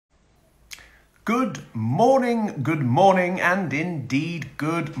Good morning, and indeed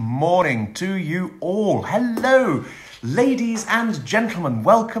good morning to you all. Hello, ladies and gentlemen.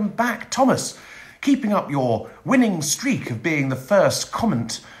 Welcome back. Thomas, keeping up your winning streak of being the first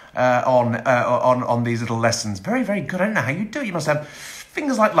comment on these little lessons. Very, very good. I don't know how you do it. You must have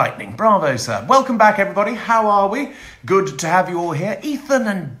fingers like lightning. Bravo, sir. Welcome back, everybody. How are we? Good to have you all here. Ethan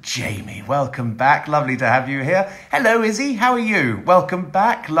and Jamie, welcome back. Lovely to have you here. Hello, Izzy. How are you? Welcome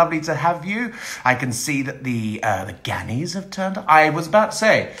back. Lovely to have you. I can see that the Gannies have turned up. I was about to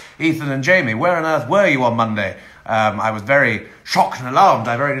say, Ethan and Jamie, where on earth were you on Monday? I was very shocked and alarmed.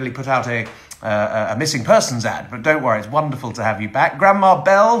 I very nearly put out a missing persons ad, but don't worry, it's wonderful to have you back. Grandma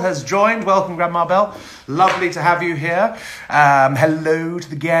Bell has joined. Welcome, Grandma Bell. Lovely to have you here. Hello to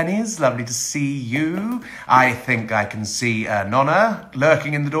the Gannies. Lovely to see you. I think I can see Nonna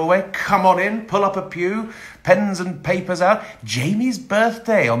lurking in the doorway. Come on in, pull up a pew, pens and papers out. Jamie's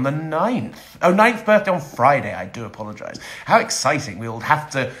birthday on the 9th. Oh, 9th birthday on Friday. I do apologise. How exciting. We'll have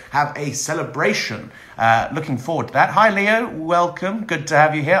to have a celebration. Looking forward to that. Hi, Leo. Welcome. Good to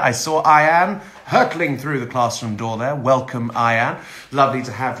have you here. I saw Ian hurtling through the classroom door there. Welcome, Ian. Lovely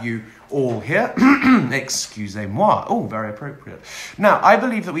to have you all here. Excusez-moi. Oh, very appropriate. Now, I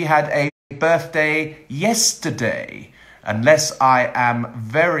believe that we had a birthday yesterday, unless I am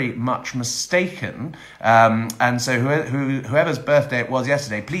very much mistaken. And so whoever's birthday it was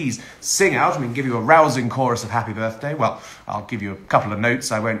yesterday, please sing out. We can give you a rousing chorus of happy birthday. Well, I'll give you a couple of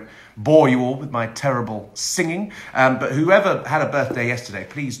notes. I won't bore you all with my terrible singing. But whoever had a birthday yesterday,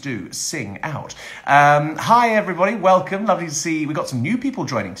 please do sing out. Hi, everybody. Welcome. Lovely to see. We've got some new people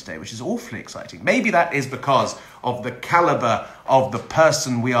joining today, which is awfully exciting. Maybe that is because of the caliber of the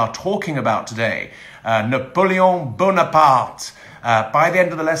person we are talking about today. Napoleon Bonaparte. By the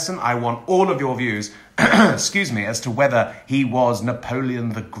end of the lesson, I want all of your views, excuse me, as to whether he was Napoleon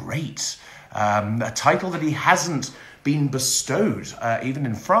the Great, a title that he hasn't been bestowed, even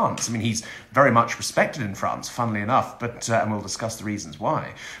in France. I mean, he's very much respected in France, funnily enough, but and we'll discuss the reasons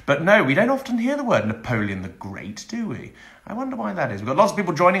why. But no, we don't often hear the word Napoleon the Great, do we? I wonder why that is. We've got lots of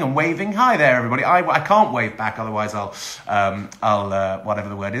people joining and waving. Hi there, everybody. I can't wave back, otherwise I'll whatever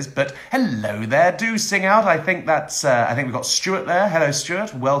the word is. But hello there. Do sing out. I think we've got Stuart there. Hello,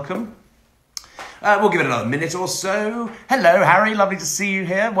 Stuart. Welcome. We'll give it another minute or so. Hello, Harry. Lovely to see you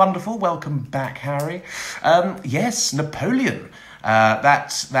here. Wonderful. Welcome back, Harry. Yes, Napoleon.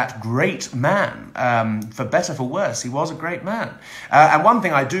 That great man. For better, for worse, he was a great man. And one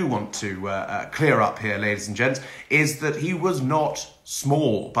thing I do want to clear up here, ladies and gents, is that he was not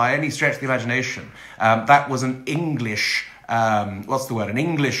small by any stretch of the imagination. That was an English, an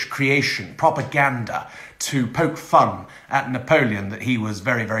English creation, propaganda, to poke fun at Napoleon that he was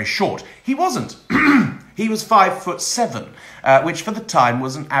very, very short. He wasn't. He was 5'7", which for the time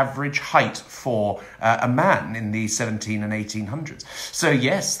was an average height for a man in the 17 and 1800s. So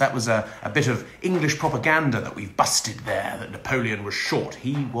yes, that was a bit of English propaganda that we've busted there, that Napoleon was short.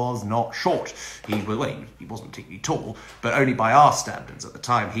 He was not short. He wasn't particularly tall, but only by our standards at the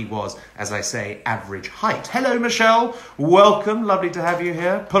time. He was, as I say, average height. Hello, Michelle. Welcome. Lovely to have you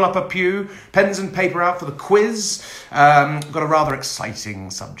here. Pull up a pew, pens and paper out for the quiz. Got a rather exciting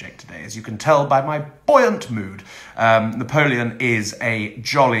subject today, as you can tell by my buoyant mood. Napoleon is a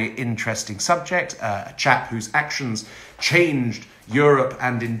jolly interesting subject, a chap whose actions changed Europe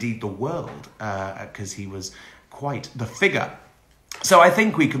and indeed the world, because he was quite the figure. So I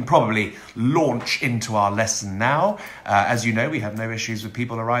think we can probably launch into our lesson now. As you know, we have no issues with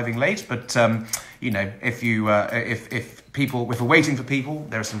people arriving late, but if we're waiting for people,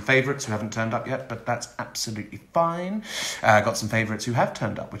 there are some favourites who haven't turned up yet, but that's absolutely fine. Got some favourites who have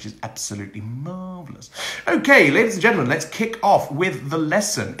turned up, which is absolutely marvellous. Okay, ladies and gentlemen, let's kick off with the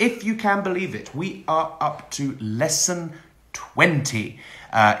lesson. If you can believe it, we are up to lesson 20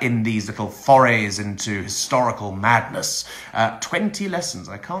 in these little forays into historical madness. 20 lessons,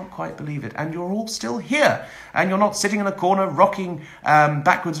 I can't quite believe it. And you're all still here. And you're not sitting in a corner rocking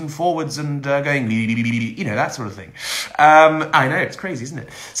backwards and forwards and going, that sort of thing. I know, it's crazy, isn't it?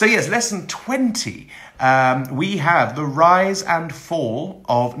 So yes, lesson 20. We have the rise and fall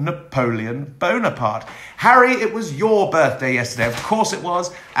of Napoleon Bonaparte. Harry, it was your birthday yesterday. Of course it was.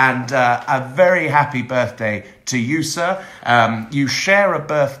 And a very happy birthday to you, sir. You share a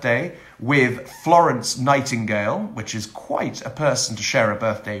birthday with Florence Nightingale, which is quite a person to share a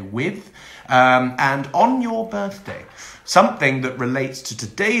birthday with. And on your birthday, something that relates to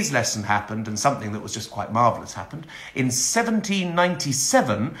today's lesson happened, and something that was just quite marvellous happened. In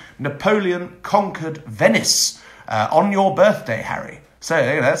 1797, Napoleon conquered Venice on your birthday, Harry. So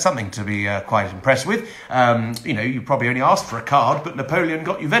that's something to be quite impressed with. You probably only asked for a card, but Napoleon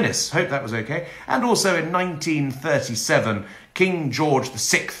got you Venice. Hope that was okay. And also in 1937, King George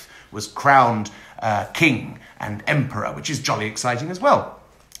VI was crowned king and emperor, which is jolly exciting as well.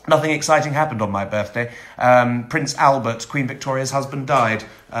 Nothing exciting happened on my birthday. Prince Albert, Queen Victoria's husband, died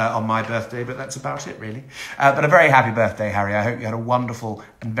on my birthday, but that's about it, really. But a very happy birthday, Harry. I hope you had a wonderful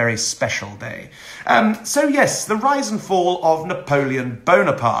and very special day. So, yes, the rise and fall of Napoleon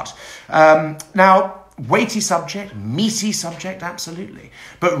Bonaparte. Now, weighty subject, meaty subject, absolutely.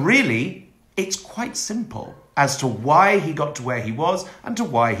 But really, it's quite simple as to why he got to where he was and to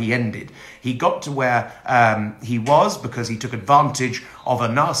why he ended. He got to where he was because he took advantage of a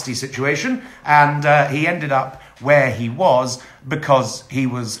nasty situation, and he ended up where he was because he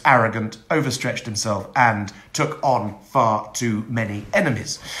was arrogant, overstretched himself, and took on far too many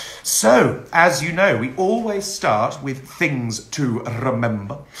enemies. So, as you know, we always start with things to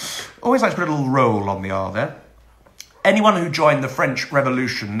remember. Always like to put a little roll on the R there. Anyone who joined the French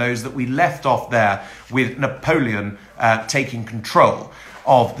Revolution knows that we left off there with Napoleon taking control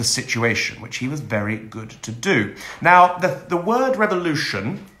of the situation, which he was very good to do. Now, the word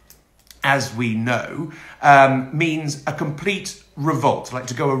revolution, as we know, means a complete revolt, like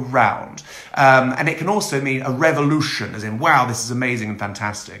to go around. And it can also mean a revolution, as in, wow, this is amazing and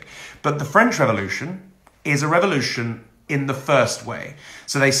fantastic. But the French Revolution is a revolution in the first way.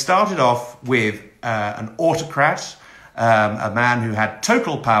 So they started off with an autocrat, a man who had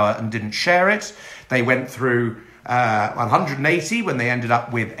total power and didn't share it. They went through 180 when they ended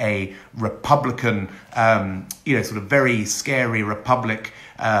up with a republican, sort of very scary republic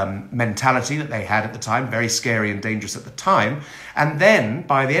mentality that they had at the time, very scary and dangerous at the time. And then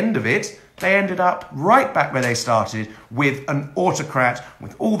by the end of it, they ended up right back where they started with an autocrat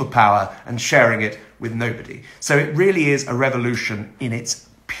with all the power and sharing it with nobody. So it really is a revolution in its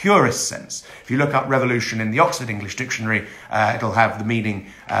purest sense. If you look up revolution in the Oxford English Dictionary, it'll have the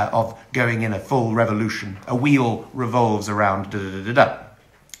meaning of going in a full revolution. A wheel revolves around da-da-da-da-da.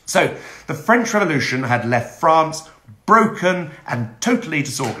 So the French Revolution had left France broken and totally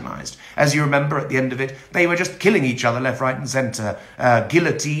disorganized. As you remember, at the end of it, they were just killing each other left, right and centre.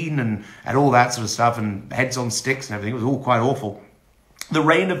 Guillotine and all that sort of stuff, and heads on sticks and everything. It was all quite awful. The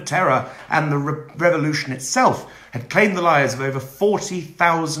Reign of Terror and the revolution itself had claimed the lives of over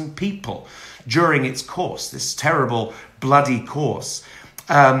 40,000 people during its course, this terrible, bloody course.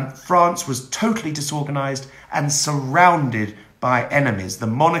 France was totally disorganized and surrounded by enemies. The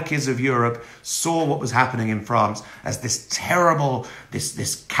monarchies of Europe saw what was happening in France as this terrible,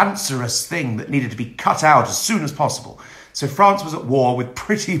 this cancerous thing that needed to be cut out as soon as possible. So France was at war with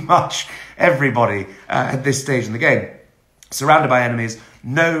pretty much everybody at this stage in the game. Surrounded by enemies,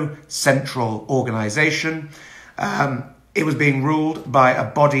 no central organisation. It was being ruled by a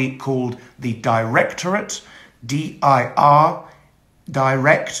body called the Directorate, D-I-R,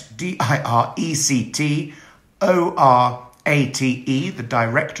 Direct, D-I-R-E-C-T, O-R-A-T-E, the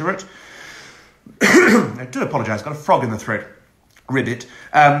Directorate. I do apologise, got a frog in the throat. Ribbit.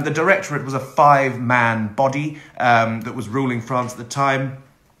 The Directorate was a 5-man body that was ruling France at the time.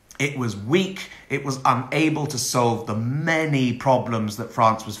 It was weak. It was unable to solve the many problems that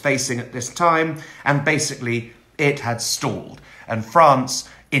France was facing at this time. And basically, it had stalled. And France,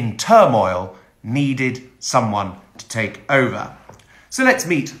 in turmoil, needed someone to take over. So let's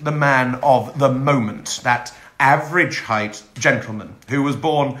meet the man of the moment, that average height gentleman who was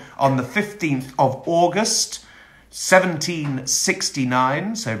born on the 15th of August,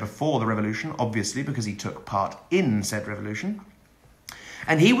 1769, so before the revolution, obviously, because he took part in said revolution.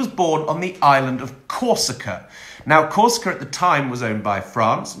 And he was born on the island of Corsica. Now, Corsica at the time was owned by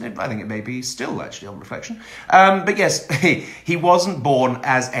France. And I think it may be still, actually, on reflection. But yes, he wasn't born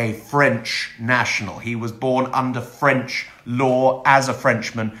as a French national. He was born under French law as a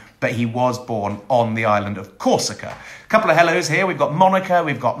Frenchman, but he was born on the island of Corsica. A couple of hellos here. We've got Monica,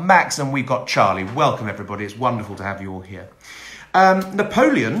 we've got Max, and we've got Charlie. Welcome, everybody. It's wonderful to have you all here.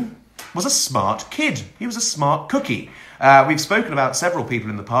 Napoleon was a smart kid. He was a smart cookie. We've spoken about several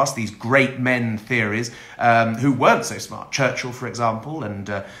people in the past, these great men theories, who weren't so smart. Churchill, for example, and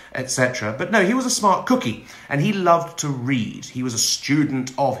etc. But no, he was a smart cookie, and he loved to read. He was a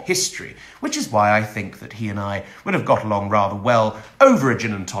student of history, which is why I think that he and I would have got along rather well over a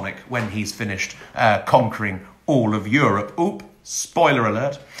gin and tonic when he's finished conquering all of Europe. Oop, spoiler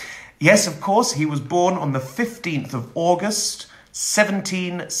alert. Yes, of course, he was born on the 15th of August,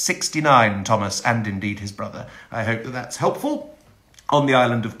 1769, Thomas, and indeed his brother. I hope that that's helpful. On the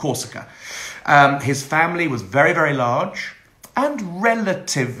island of Corsica. His family was very, very large and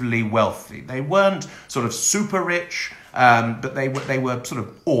relatively wealthy. They weren't sort of super rich, but they were sort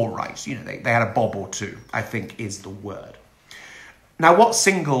of all right. You know, they had a bob or two, I think is the word. Now, what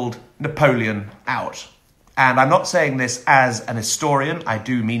singled Napoleon out? And I'm not saying this as an historian, I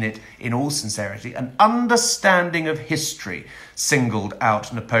do mean it in all sincerity. An understanding of history singled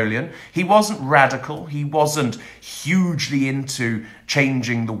out Napoleon. He wasn't radical, he wasn't hugely into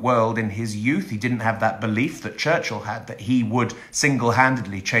changing the world in his youth. He didn't have that belief that Churchill had, that he would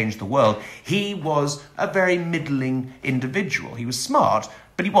single-handedly change the world. He was a very middling individual. He was smart,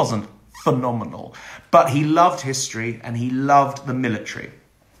 but he wasn't phenomenal. But he loved history and he loved the military.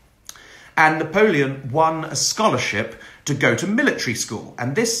 And Napoleon won a scholarship to go to military school,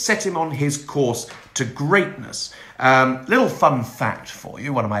 and this set him on his course to greatness. Little fun fact for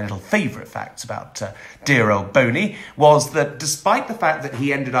you, one of my little favourite facts about dear old Boney, was that despite the fact that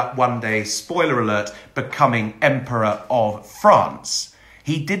he ended up one day, spoiler alert, becoming Emperor of France,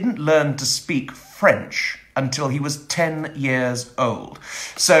 he didn't learn to speak French until he was 10 years old.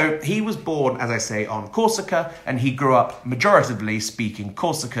 So he was born, as I say, on Corsica, and he grew up majoritively speaking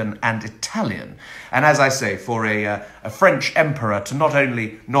Corsican and Italian. And as I say, for a French emperor to not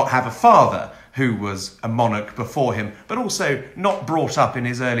only not have a father who was a monarch before him, but also not brought up in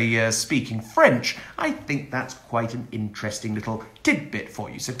his early years speaking French, I think that's quite an interesting little tidbit for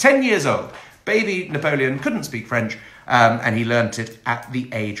you. So 10 years old, baby Napoleon couldn't speak French, and he learnt it at the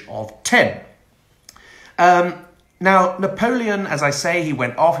age of 10. Now, Napoleon, as I say, he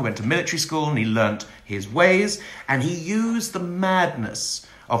went to military school and he learnt his ways, and he used the madness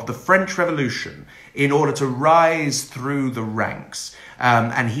of the French Revolution in order to rise through the ranks.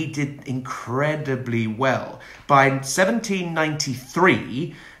 And he did incredibly well. By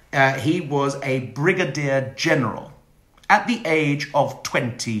 1793, he was a brigadier general at the age of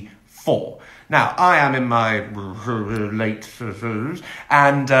 24. Now, I am in my late 30s,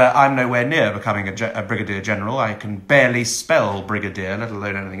 and I'm nowhere near becoming a brigadier general. I can barely spell brigadier, let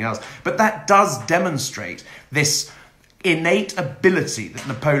alone anything else. But that does demonstrate this innate ability that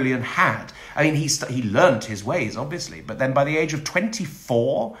Napoleon had. I mean, he learnt his ways, obviously, but then by the age of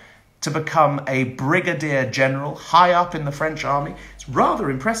 24, to become a brigadier general high up in the French army, it's rather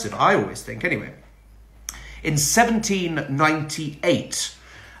impressive, I always think, anyway. In 1798,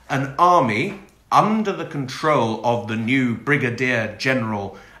 an army under the control of the new Brigadier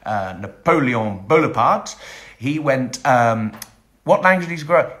General Napoleon Bonaparte. He went, what language did he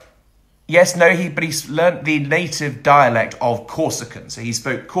grow up? Yes, no, but he learnt the native dialect of Corsican. So he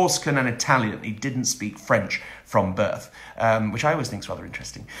spoke Corsican and Italian. He didn't speak French from birth, which I always think is rather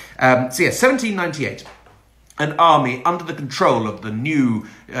interesting. 1798, an army under the control of the new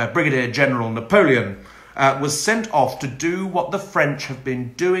Brigadier General Napoleon was sent off to do what the French have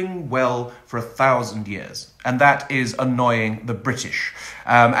been doing well for 1,000 years, and that is annoying the British.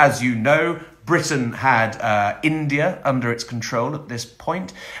 As you know, Britain had India under its control at this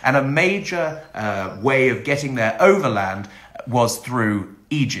point, and a major way of getting there overland was through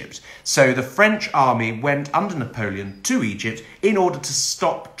Egypt. So the French army went under Napoleon to Egypt in order to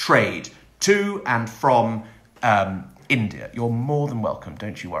stop trade to and from India. You're more than welcome,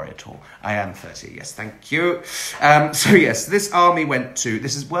 don't you worry at all. I am 30, yes, thank you. So yes, this army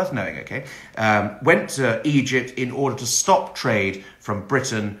this is worth knowing, okay, went to Egypt in order to stop trade from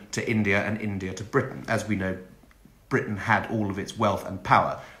Britain to India and India to Britain. As we know, Britain had all of its wealth and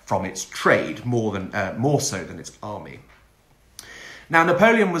power from its trade, more so than its army. Now,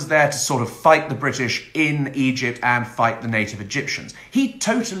 Napoleon was there to sort of fight the British in Egypt and fight the native Egyptians. He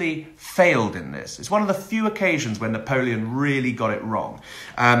totally failed in this. It's one of the few occasions when Napoleon really got it wrong.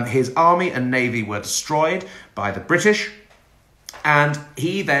 His army and navy were destroyed by the British, and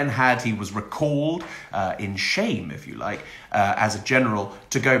he was recalled in shame, if you like, as a general,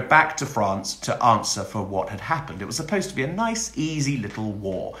 to go back to France to answer for what had happened. It was supposed to be a nice, easy little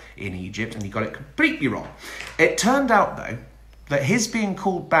war in Egypt, and he got it completely wrong. It turned out, though, that his being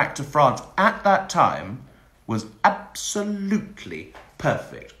called back to France at that time was absolutely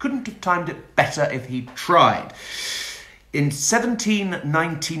perfect. Couldn't have timed it better if he tried. In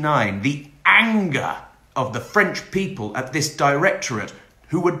 1799, the anger of the French people at this directorate,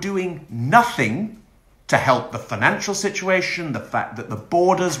 who were doing nothing to help the financial situation, the fact that the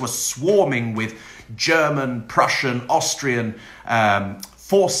borders were swarming with German, Prussian, Austrian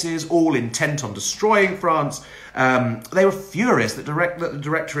forces, all intent on destroying France. They were furious that the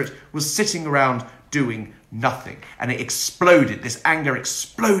directorate was sitting around doing nothing. And it exploded. This anger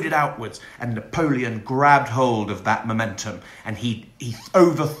exploded outwards, and Napoleon grabbed hold of that momentum, and he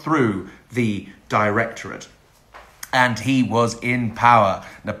overthrew the directorate. And he was in power.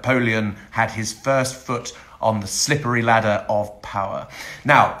 Napoleon had his first foot on the slippery ladder of power.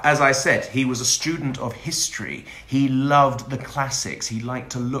 Now, as I said, he was a student of history. He loved the classics. He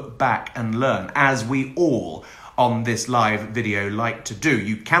liked to look back and learn, as we all on this live video like to do.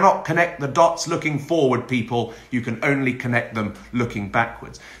 You cannot connect the dots looking forward, people. You can only connect them looking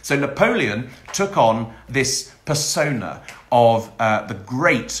backwards. So Napoleon took on this persona of the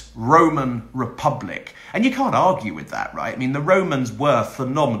great Roman Republic. And you can't argue with that, right? I mean, the Romans were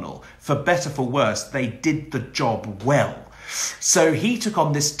phenomenal. For better, for worse, they did the job well. So he took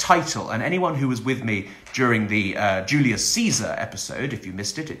on this title, and anyone who was with me during the Julius Caesar episode, if you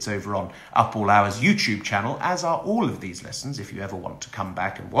missed it, it's over on Up All Hours YouTube channel, as are all of these lessons, if you ever want to come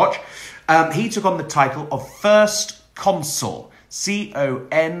back and watch. He took on the title of First Consul,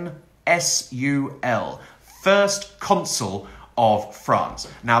 C-O-N-S-U-L, First Consul of France.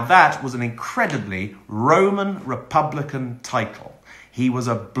 Now that was an incredibly Roman Republican title. He was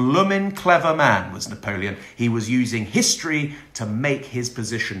a bloomin' clever man, was Napoleon. He was using history to make his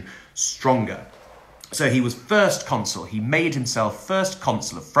position stronger. So he was first consul. He made himself first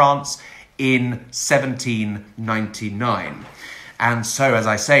consul of France in 1799. And so, as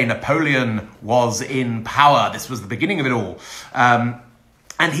I say, Napoleon was in power. This was the beginning of it all. And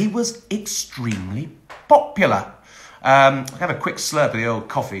he was extremely popular. I'll have a quick slurp of the old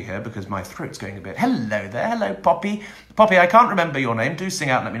coffee here because my throat's going a bit. Hello there. Hello, Poppy. Poppy, I can't remember your name. Do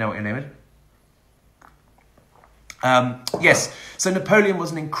sing out and let me know what your name is. Yes, so Napoleon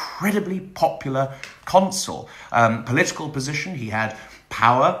was an incredibly popular consul. Political position, he had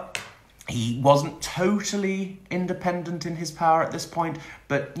power. He wasn't totally independent in his power at this point,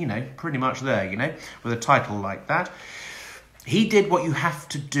 but, you know, pretty much there, you know, with a title like that. He did what you have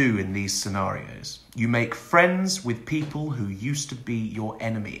to do in these scenarios. You make friends with people who used to be your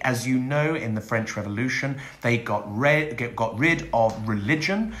enemy. As you know, in the French Revolution, they got rid of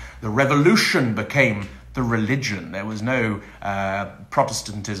religion. The revolution became the religion. There was no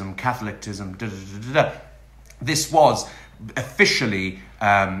Protestantism, Catholicism, This was officially,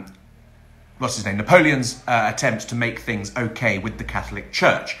 Napoleon's attempt to make things okay with the Catholic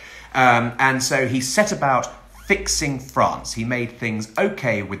Church. And so he set about fixing France. He made things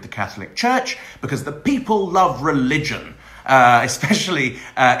okay with the Catholic Church because the people love religion, especially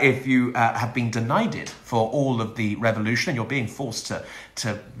if you have been denied it for all of the revolution and you're being forced to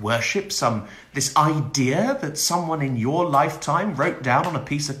worship this idea that someone in your lifetime wrote down on a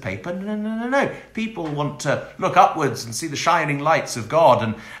piece of paper. No. People want to look upwards and see the shining lights of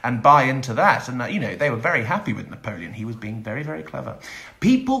God and buy into that. And, they were very happy with Napoleon. He was being very, very clever.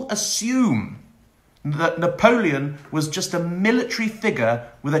 People assume that Napoleon was just a military figure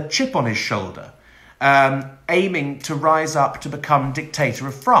with a chip on his shoulder, aiming to rise up to become dictator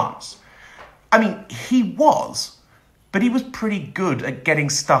of France. I mean, he was, but he was pretty good at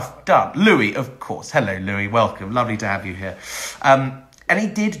getting stuff done. Louis, of course. Hello, Louis. Welcome. Lovely to have you here. And he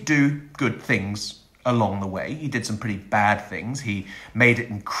did do good things along the way. He did some pretty bad things. He made it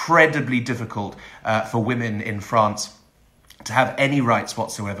incredibly difficult for women in France to have any rights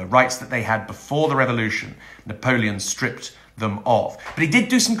whatsoever, rights that they had before the revolution. Napoleon stripped them of. But he did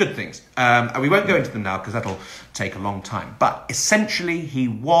do some good things. And we won't go into them now because that'll take a long time. But essentially, he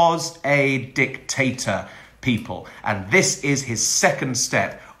was a dictator, people. And this is his second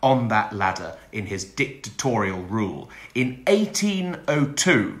step on that ladder in his dictatorial rule. In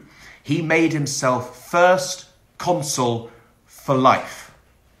 1802, he made himself first consul for life.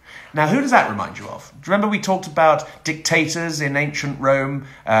 Now, who does that remind you of? Do you remember we talked about dictators in ancient Rome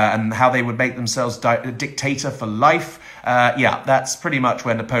and how they would make themselves dictator for life? Yeah, that's pretty much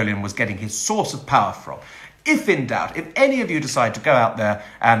where Napoleon was getting his source of power from. If in doubt, if any of you decide to go out there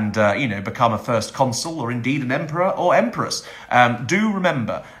and, become a first consul or indeed an emperor or empress, do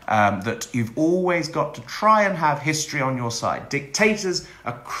remember that you've always got to try and have history on your side. Dictators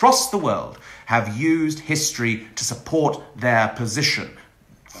across the world have used history to support their position.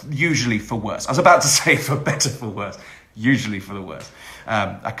 Usually for worse. I was about to say for better, for worse. Usually for the worse.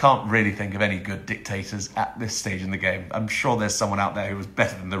 I can't really think of any good dictators at this stage in the game. I'm sure there's someone out there who was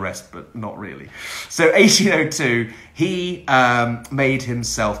better than the rest, but not really. So 1802, he made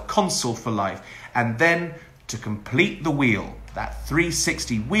himself consul for life. And then to complete the wheel, that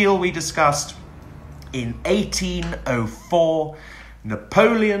 360 wheel we discussed, in 1804,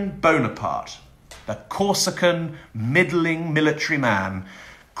 Napoleon Bonaparte, the Corsican middling military man,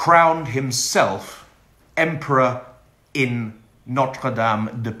 crowned himself emperor in Notre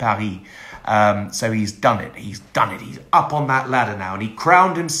Dame de Paris. So he's done it. He's up on that ladder now. And he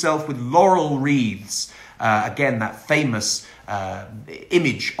crowned himself with laurel wreaths. Again, that famous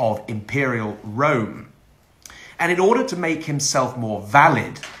image of imperial Rome. And in order to make himself more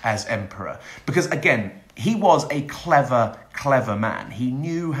valid as emperor, because again, He was a clever, clever man. He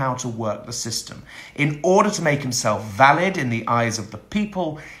knew how to work the system. In order to make himself valid in the eyes of the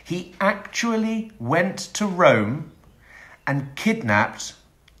people, he actually went to Rome and kidnapped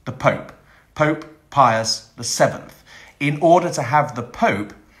the Pope, Pope Pius VII, in order to have the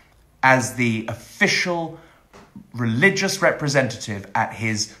Pope as the official religious representative at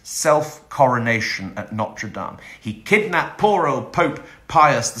his self-coronation at Notre Dame. He kidnapped poor old Pope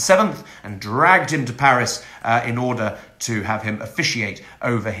Pius VII and dragged him to Paris in order to have him officiate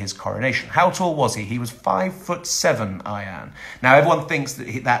over his coronation. How tall was he? He was 5'7", Ian. Now, everyone thinks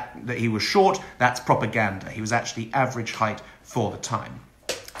that he was short. That's propaganda. He was actually average height for the time.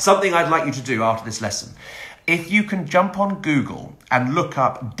 Something I'd like you to do after this lesson. If you can jump on Google and look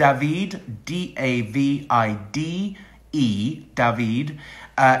up David, D-A-V-I-D-E, David,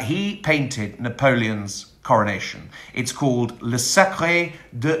 he painted Napoleon's coronation. It's called Le Sacre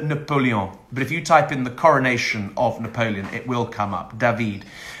de Napoléon. But if you type in the coronation of Napoleon, it will come up, David.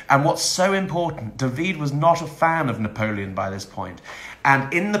 And what's so important, David was not a fan of Napoleon by this point.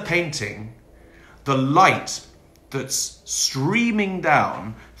 And in the painting, the light that's streaming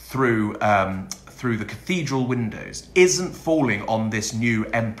down through the cathedral windows isn't falling on this new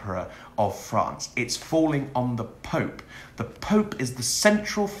emperor of France. It's falling on the Pope. The Pope is the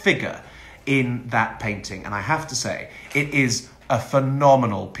central figure in that painting. And I have to say, it is a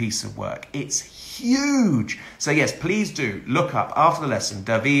phenomenal piece of work. It's huge. So yes, please do look up after the lesson,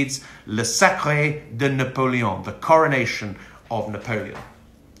 David's Le Sacre de Napoléon, the coronation of Napoleon.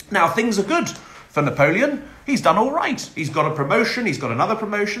 Now, things are good for Napoleon. He's done all right. He's got a promotion. He's got another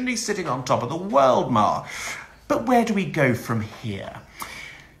promotion. He's sitting on top of the world, Ma. But where do we go from here?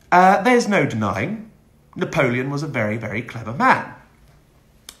 There's no denying Napoleon was a very, very clever man.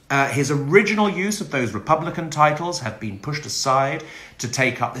 His original use of those Republican titles have been pushed aside to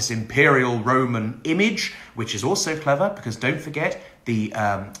take up this imperial Roman image, which is also clever because don't forget,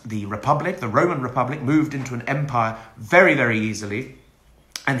 the Republic, the Roman Republic, moved into an empire very, very easily.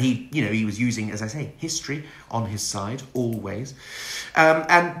 And he was using, as I say, history on his side, always.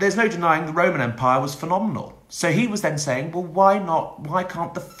 And there's no denying the Roman Empire was phenomenal. So he was then saying, well, why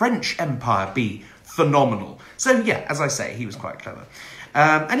can't the French Empire be phenomenal? So yeah, as I say, he was quite clever.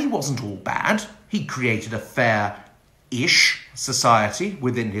 And he wasn't all bad. He created a fair-ish society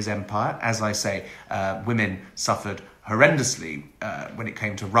within his empire. As I say, women suffered horrendously when it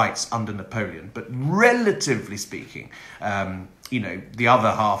came to rights under Napoleon. But relatively speaking, the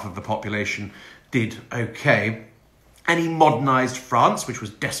other half of the population did okay. And he modernised France, which was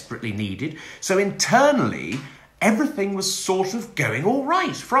desperately needed. So internally, everything was sort of going all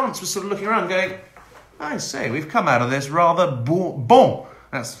right. France was sort of looking around going, I say, we've come out of this rather bon.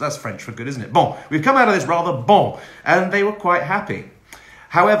 That's French for good, isn't it? Bon. We've come out of this rather bon. And they were quite happy.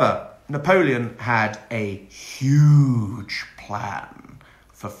 However, Napoleon had a huge plan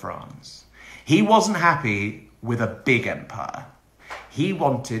for France. He wasn't happy with a big empire. He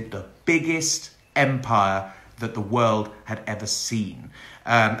wanted the biggest empire that the world had ever seen.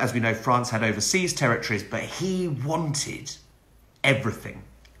 As we know, France had overseas territories, but he wanted everything,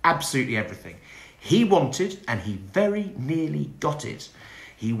 absolutely everything. He wanted, and he very nearly got it,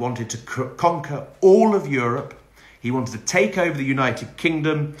 he wanted to conquer all of Europe. He wanted to take over the United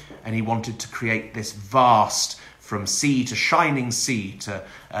Kingdom, and he wanted to create this vast, from sea to shining sea, to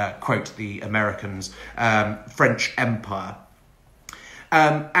quote the Americans, French Empire.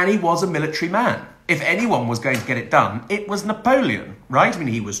 And he was a military man. If anyone was going to get it done, it was Napoleon, right? I mean,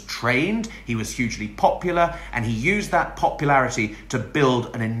 he was trained, he was hugely popular, and he used that popularity to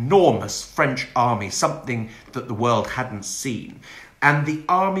build an enormous French army, something that the world hadn't seen. And the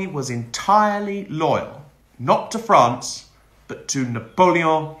army was entirely loyal, not to France, but to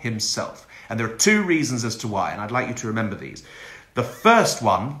Napoleon himself. And there are two reasons as to why, and I'd like you to remember these. The first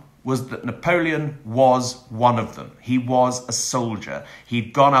one was that Napoleon was one of them. He was a soldier.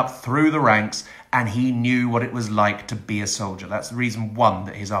 He'd gone up through the ranks and he knew what it was like to be a soldier. That's the reason, one,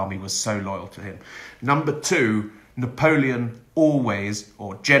 that his army was so loyal to him. Number two, Napoleon always,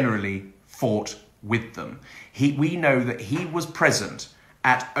 or generally, fought with them. We know that he was present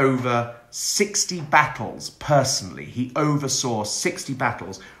at over 60 battles personally. He oversaw 60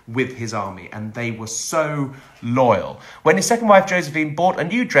 battles with his army, and they were so loyal. When his second wife, Josephine, bought a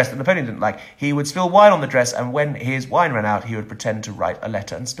new dress that Napoleon didn't like, he would spill wine on the dress, and when his wine ran out, he would pretend to write a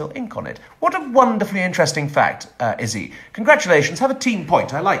letter and spill ink on it. What a wonderfully interesting fact, Izzy. Congratulations, have a team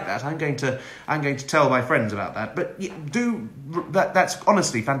point. I like that. I'm going to tell my friends about that. But that's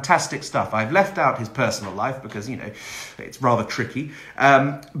honestly fantastic stuff. I've left out his personal life because, it's rather tricky.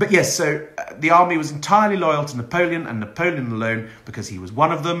 But yes, so the army was entirely loyal to Napoleon and Napoleon alone because he was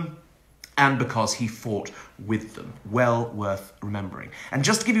one of them. and because he fought with them. Well worth remembering. And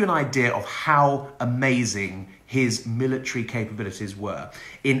just to give you an idea of how amazing his military capabilities were,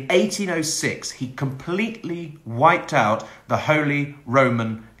 in 1806 he completely wiped out the Holy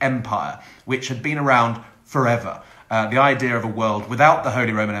Roman Empire, which had been around forever. The idea of a world without the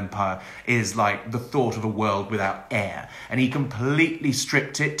Holy Roman Empire is like the thought of a world without air. And he completely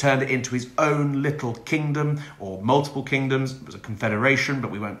stripped it, turned it into his own little kingdom, or multiple kingdoms. It was a confederation,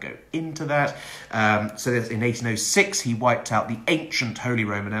 but we won't go into that. So in 1806, he wiped out the ancient Holy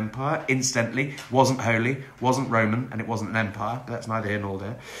Roman Empire. Incidentally, wasn't holy, wasn't Roman, and it wasn't an empire. But that's neither here nor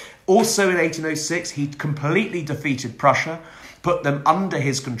there. Also in 1806, he completely defeated Prussia, put them under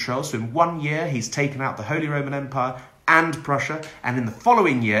his control. So in 1 year, he's taken out the Holy Roman Empire and Prussia. And in the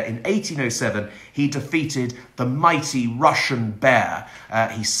following year, in 1807, he defeated the mighty Russian bear.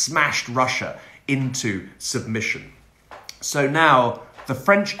 He smashed Russia into submission. So now the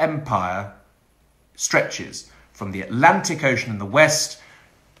French Empire stretches from the Atlantic Ocean in the west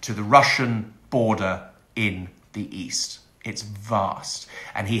to the Russian border in the east. It's vast.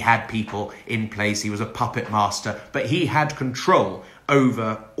 And he had people in place. He was a puppet master, but he had control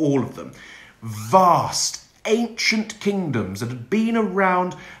over all of them. Vast, ancient kingdoms that had been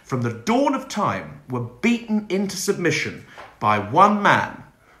around from the dawn of time were beaten into submission by one man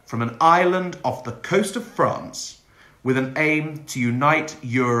from an island off the coast of France with an aim to unite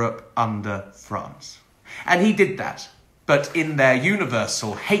Europe under France. And he did that, but in their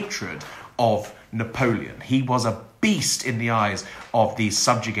universal hatred of Napoleon. He was a beast in the eyes of these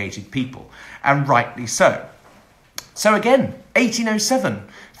subjugated people, and rightly so. So again, 1807,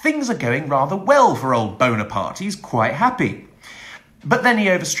 things are going rather well for old Bonaparte. He's quite happy. But then he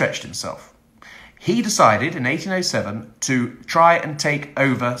overstretched himself. He decided in 1807 to try and take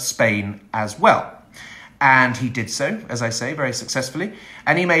over Spain as well. And he did so, as I say, very successfully.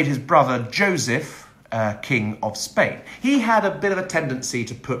 And he made his brother Joseph King of Spain. He had a bit of a tendency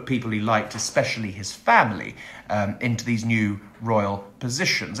to put people he liked, especially his family, into these new royal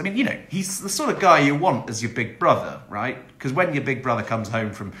positions. I mean, you know, he's the sort of guy you want as your big brother, right? Because when your big brother comes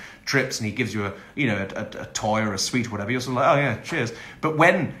home from trips and he gives you a toy or a sweet or whatever, you're sort of like, oh yeah, cheers. But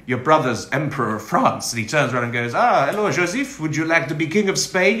when your brother's emperor of France and he turns around and goes, hello, Joseph, would you like to be king of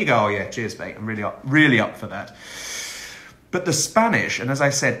Spain? You go, oh yeah, cheers, mate. I'm really up for that. But the Spanish, and as I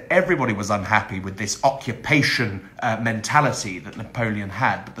said, everybody was unhappy with this occupation mentality that Napoleon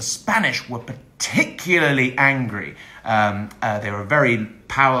had. But the Spanish were particularly angry. They were very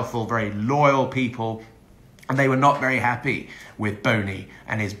powerful, very loyal people. And they were not very happy with Boney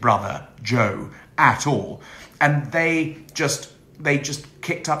and his brother Joe at all. And they just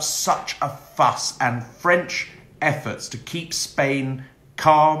kicked up such a fuss. And French efforts to keep Spain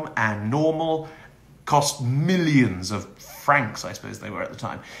calm and normal cost millions of francs, I suppose they were at the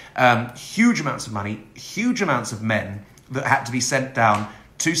time. Huge amounts of money, huge amounts of men that had to be sent down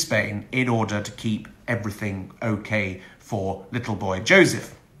to Spain in order to keep everything okay for little boy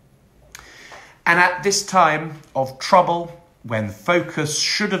Joseph. And at this time of trouble, when focus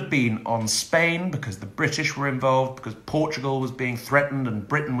should have been on Spain because the British were involved, because Portugal was being threatened and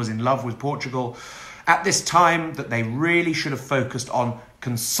Britain was in love with Portugal, at this time that they really should have focused on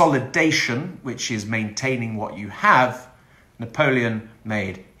consolidation, which is maintaining what you have, Napoleon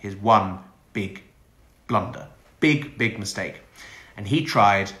made his one big blunder, big mistake. And he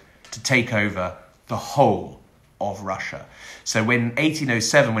tried to take over the whole of Russia. So in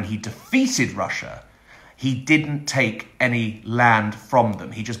 1807, when he defeated Russia, he didn't take any land from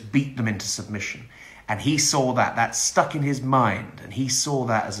them. He just beat them into submission. And he saw that stuck in his mind, and he saw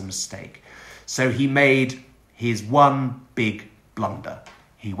that as a mistake. So he made his one big blunder.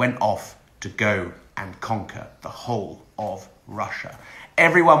 He went off to go and conquer the whole of Russia.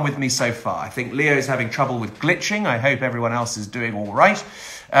 Everyone with me so far? I think Leo's having trouble with glitching. I hope everyone else is doing all right.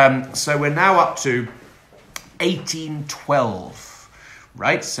 So we're now up to 1812,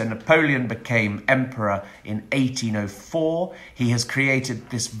 right? So Napoleon became emperor in 1804. He has created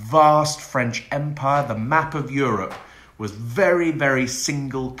this vast French empire. The map of Europe was very, very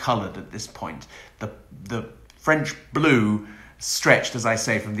single-coloured at this point. The French blue stretched, as I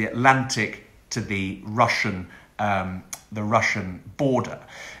say, from the Atlantic to the Russian border.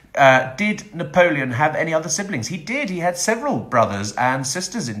 Did Napoleon have any other siblings? He did. He had several brothers and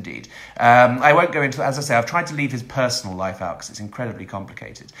sisters, indeed. I won't go into, as I say, I've tried to leave his personal life out because it's incredibly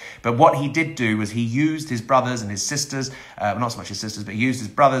complicated. But what he did do was he used his brothers and his sisters, not so much his sisters, but he used his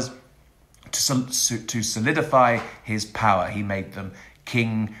brothers to solidify his power. He made them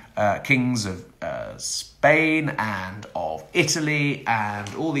kings of Spain and of Italy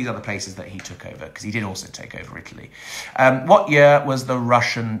and all these other places that he took over, because he did also take over Italy. What year was the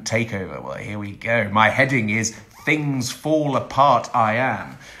Russian takeover? Well, here we go. My heading is Things Fall Apart I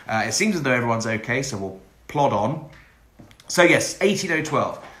Am. It seems as though everyone's okay, so we'll plod on. So yes,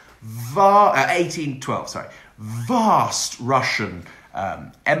 1812. 1812, sorry. Vast Russian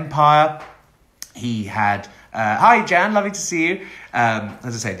empire. He had... hi, Jan, lovely to see you. As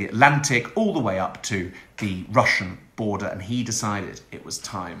I say, the Atlantic all the way up to the Russian border, and he decided it was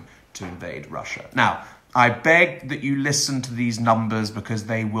time to invade Russia. Now, I beg that you listen to these numbers because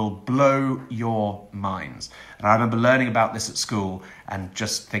they will blow your minds. And I remember learning about this at school and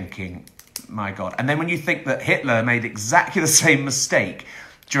just thinking, my God. And then when you think that Hitler made exactly the same mistake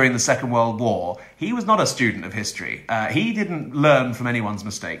during the Second World War, he was not a student of history. He didn't learn from anyone's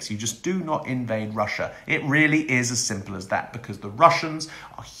mistakes. You just do not invade Russia. It really is as simple as that, because the Russians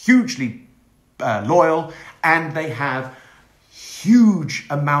are hugely loyal and they have huge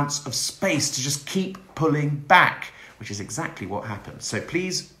amounts of space to just keep pulling back, which is exactly what happened. So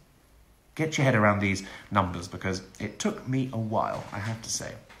please get your head around these numbers, because it took me a while, I have to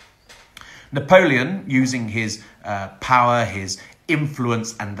say. Napoleon, using his power, his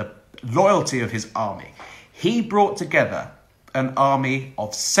influence and the loyalty of his army, he brought together an army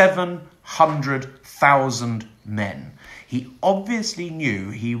of 700,000 men. He obviously knew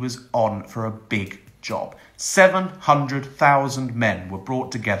he was on for a big job. 700,000 men were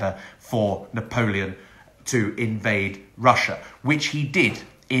brought together for Napoleon to invade Russia, which he did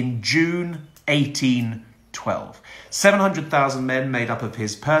in June 1812. 700,000 men made up of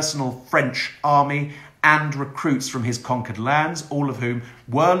his personal French army and recruits from his conquered lands, all of whom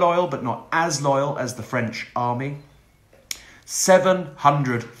were loyal but not as loyal as the French army.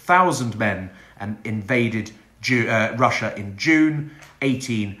 700,000 men invaded Russia in June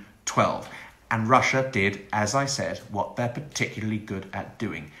 1812. And Russia did, as I said, what they're particularly good at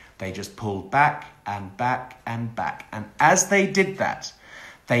doing. They just pulled back and back and back. And as they did that,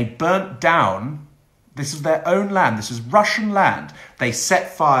 they burnt down, this is their own land, this is Russian land. They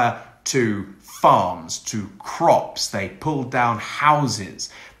set fire to farms, to crops. They pulled down houses.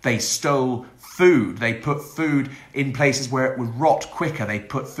 They stole food. They put food in places where it would rot quicker. They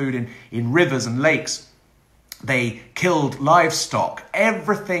put food in rivers and lakes. They killed livestock.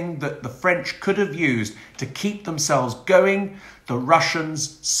 Everything that the French could have used to keep themselves going, the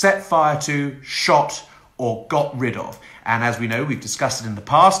Russians set fire to, shot, or got rid of. And as we know, we've discussed it in the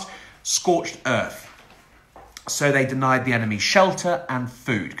past, scorched earth. So they denied the enemy shelter and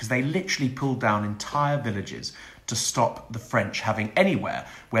food, because they literally pulled down entire villages to stop the French having anywhere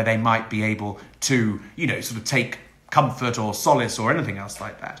where they might be able to, sort of take comfort or solace or anything else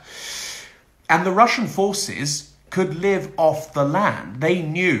like that. And the Russian forces could live off the land. They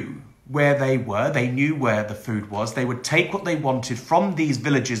knew where they were. They knew where the food was. They would take what they wanted from these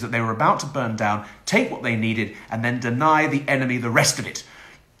villages that they were about to burn down, take what they needed, and then deny the enemy the rest of it.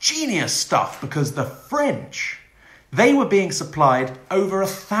 Genius stuff, because the French, they were being supplied over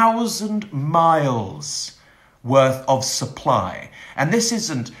 1,000 miles worth of supply. And this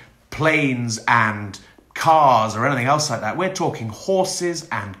isn't planes and cars or anything else like that. We're talking horses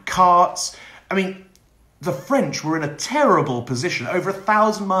and carts. I mean, the French were in a terrible position, over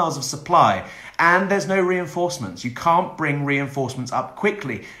 1,000 miles of supply, and there's no reinforcements. You can't bring reinforcements up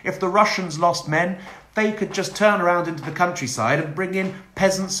quickly. If the Russians lost men, they could just turn around into the countryside and bring in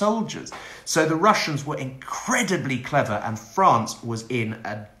peasant soldiers. So the Russians were incredibly clever, and France was in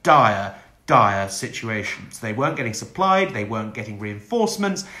a dire situation. So they weren't getting supplied, they weren't getting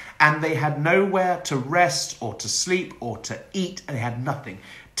reinforcements, and they had nowhere to rest or to sleep or to eat, and they had nothing.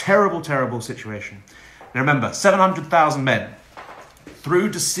 Terrible, terrible situation. Now remember, 700,000 men.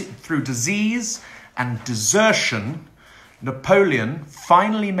 Through disease and desertion, Napoleon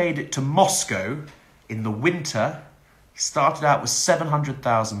finally made it to Moscow in the winter. He started out with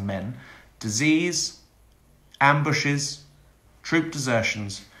 700,000 men. Disease, ambushes, troop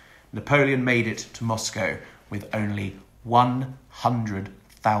desertions. Napoleon made it to Moscow with only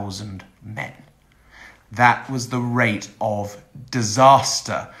 100,000 men. That was the rate of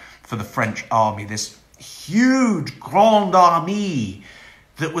disaster for the French army. This huge Grande Armée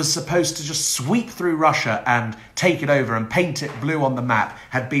that was supposed to just sweep through Russia and take it over and paint it blue on the map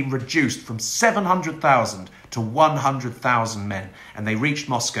had been reduced from 700,000 to 100,000 men. And they reached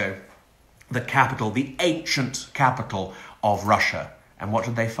Moscow, the capital, the ancient capital of Russia. And what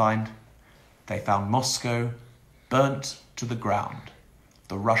did they find? They found Moscow burnt to the ground.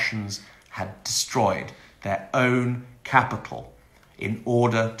 The Russians had destroyed their own capital in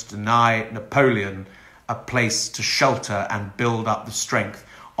order to deny Napoleon a place to shelter and build up the strength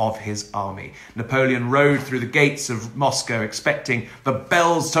of his army. Napoleon rode through the gates of Moscow expecting the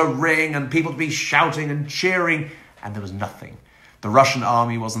bells to ring and people to be shouting and cheering, and there was nothing. The Russian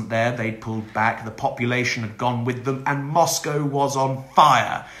army wasn't there. They'd pulled back. The population had gone with them, and Moscow was on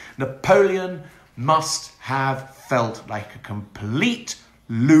fire. Napoleon must have felt like a complete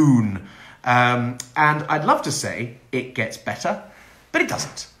loon. And I'd love to say it gets better, but it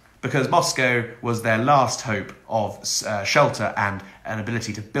doesn't, because Moscow was their last hope of shelter and an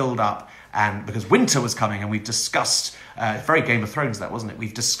ability to build up, and because winter was coming, and we've discussed, very Game of Thrones that, wasn't it?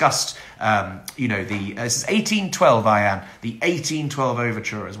 We've discussed, this is 1812, the 1812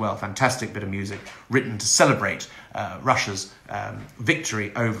 Overture as well, fantastic bit of music written to celebrate Russia's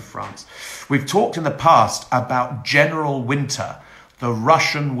victory over France. We've talked in the past about General Winter, the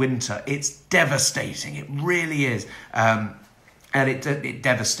Russian winter. It's devastating, it really is. And it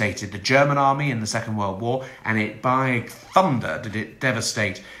devastated the German army in the Second World War, and it, by thunder, did it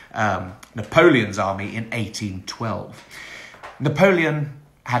devastate Napoleon's army in 1812. Napoleon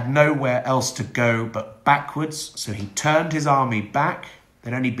had nowhere else to go but backwards, so he turned his army back.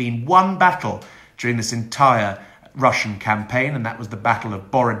 There'd only been one battle during this entire Russian campaign, and that was the Battle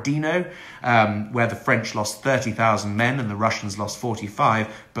of Borodino, where the French lost 30,000 men and the Russians lost 45,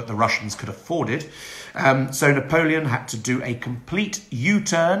 but the Russians could afford it. So Napoleon had to do a complete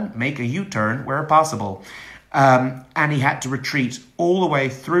U-turn, make a U-turn where possible, and he had to retreat all the way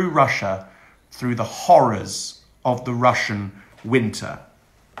through Russia, through the horrors of the Russian winter.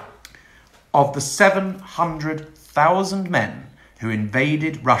 Of the 700,000 men who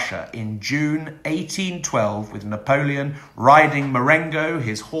invaded Russia in June 1812 with Napoleon riding Marengo,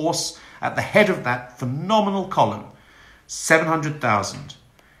 his horse, at the head of that phenomenal column, 700,000.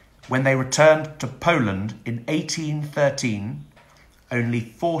 When they returned to Poland in 1813, only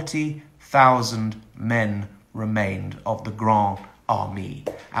 40,000 men remained of the Grand Army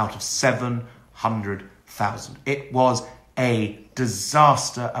out of 700,000. It was a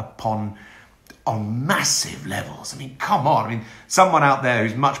disaster on massive levels. I mean, come on. I mean, someone out there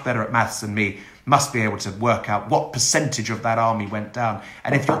who's much better at maths than me must be able to work out what percentage of that army went down.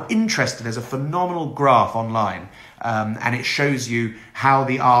 And if you're interested, there's a phenomenal graph online, and it shows you how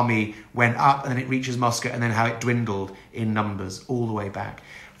the army went up and then it reaches Moscow and then how it dwindled in numbers all the way back.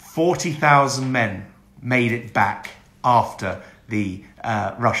 40,000 men made it back after the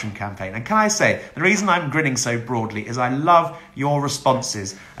Russian campaign. And can I say, the reason I'm grinning so broadly is I love your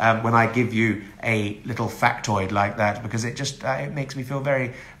responses when I give you a little factoid like that, because it just it makes me feel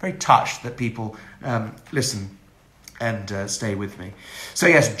very, very touched that people listen and stay with me. So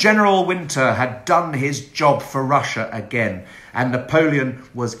yes, General Winter had done his job for Russia again, and Napoleon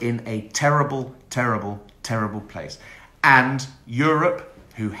was in a terrible, terrible, terrible place. And Europe,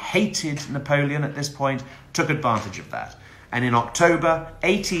 who hated Napoleon at this point, took advantage of that. And in October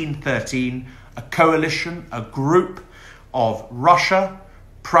 1813, a coalition, a group of Russia,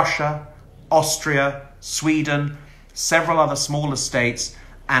 Prussia, Austria, Sweden, several other smaller states,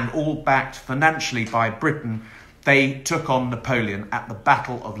 and all backed financially by Britain, they took on Napoleon at the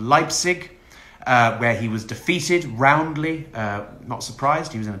Battle of Leipzig, where he was defeated roundly. Not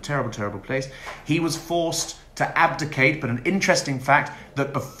surprised, he was in a terrible, terrible place. He was forced to abdicate, but an interesting fact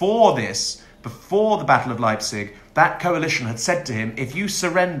that before the Battle of Leipzig, that coalition had said to him, if you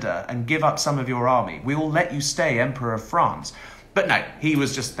surrender and give up some of your army, we will let you stay Emperor of France. But no, he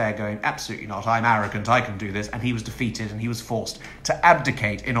was just there going, absolutely not, I'm arrogant, I can do this. And he was defeated and he was forced to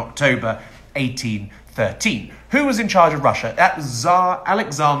abdicate in October 1813. Who was in charge of Russia? That was Tsar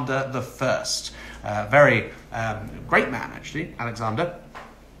Alexander I. Very great man, actually, Alexander.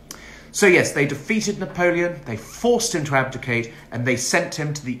 So yes, they defeated Napoleon, they forced him to abdicate, and they sent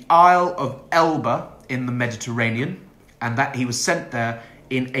him to the Isle of Elba in the Mediterranean, and that he was sent there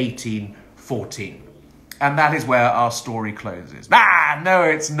in 1814. And that is where our story closes. No,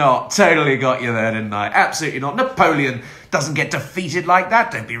 it's not. Totally got you there, didn't I? Absolutely not. Napoleon doesn't get defeated like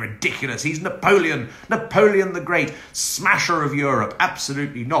that. Don't be ridiculous. He's Napoleon. Napoleon the Great, smasher of Europe.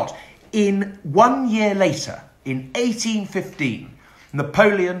 Absolutely not. In 1 year later, in 1815,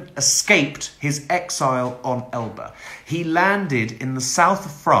 Napoleon escaped his exile on Elba. He landed in the south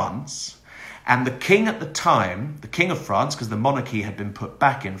of France, and the king at the time, the king of France, because the monarchy had been put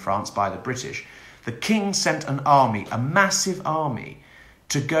back in France by the British, the king sent an army, a massive army,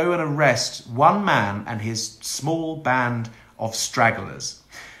 to go and arrest one man and his small band of stragglers.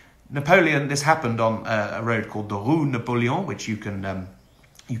 Napoleon, this happened on a road called the Rue Napoleon, which you can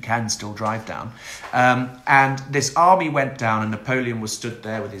you can still drive down. And this army went down, and Napoleon was stood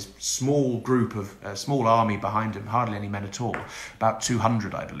there with his small group of, small army behind him, hardly any men at all, about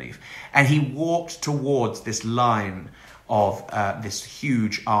 200, I believe. And he walked towards this line of this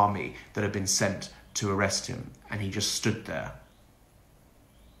huge army that had been sent to arrest him. And he just stood there.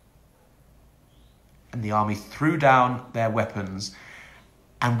 And the army threw down their weapons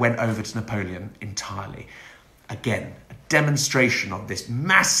and went over to Napoleon entirely. Again, a demonstration of this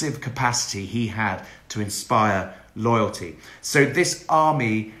massive capacity he had to inspire loyalty. So this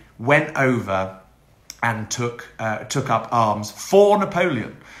army went over and took up arms for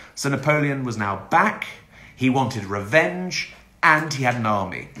Napoleon. So Napoleon was now back. He wanted revenge, and he had an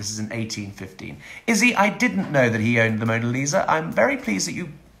army. This is in 1815. Izzy, I didn't know that he owned the Mona Lisa. I'm very pleased that you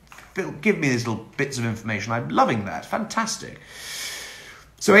give me these little bits of information. I'm loving that. Fantastic.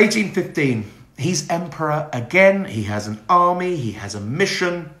 So 1815, he's emperor again. He has an army. He has a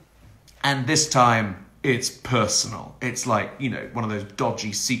mission. And this time, it's personal. It's like, you know, one of those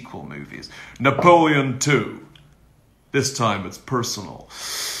dodgy sequel movies. Napoleon II. This time, it's personal.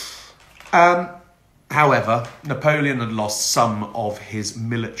 However, Napoleon had lost some of his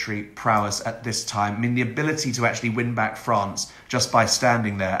military prowess at this time. I mean, the ability to actually win back France just by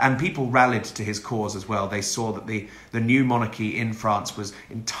standing there. And people rallied to his cause as well. They saw that the new monarchy in France was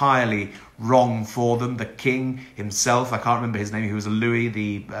entirely wrong for them. The king himself, I can't remember his name, he was a Louis,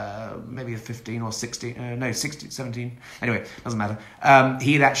 maybe a 15 or 16, no, 16, 17. Anyway, doesn't matter.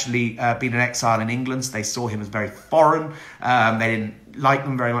 He had actually been in exile in England, so they saw him as very foreign. They didn't like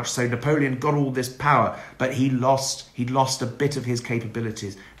them very much, so Napoleon got all this power, but he'd lost a bit of his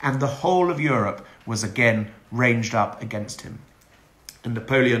capabilities, and the whole of Europe was again ranged up against him. And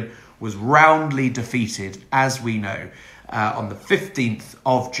Napoleon was roundly defeated, as we know, on the 15th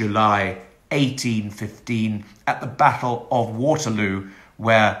of July, 1815, at the Battle of Waterloo,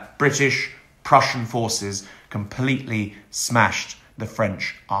 where British, Prussian forces completely smashed the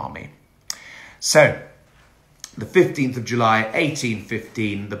French army. So, the 15th of July,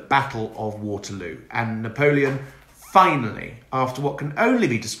 1815, the Battle of Waterloo. And Napoleon finally, after what can only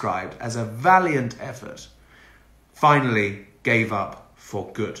be described as a valiant effort, finally gave up for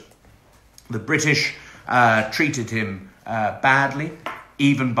good. The British treated him badly,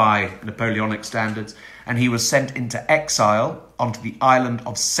 even by Napoleonic standards, and he was sent into exile onto the island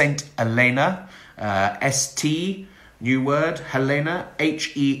of St. Helena, S-T, new word, Helena,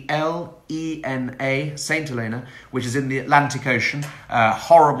 H-E-L-E-N-A, St. Helena, which is in the Atlantic Ocean.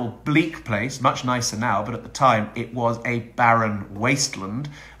 Horrible, bleak place, much nicer now, but at the time it was a barren wasteland,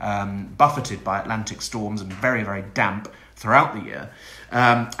 buffeted by Atlantic storms and very, very damp throughout the year.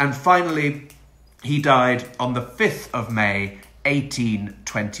 And finally, he died on the 5th of May,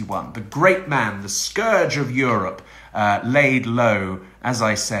 1821. The great man, the scourge of Europe, laid low, as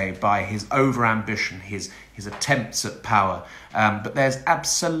I say, by his overambition, his attempts at power. But there's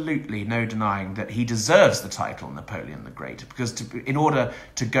absolutely no denying that he deserves the title Napoleon the Great, because in order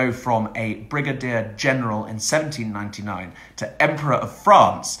to go from a brigadier general in 1799 to Emperor of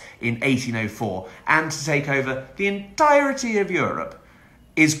France in 1804 and to take over the entirety of Europe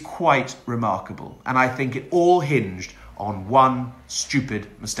is quite remarkable. And I think it all hinged on one stupid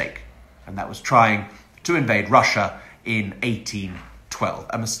mistake, and that was trying to invade Russia in 1812.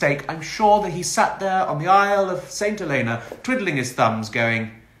 A mistake I'm sure that he sat there on the Isle of St. Helena, twiddling his thumbs,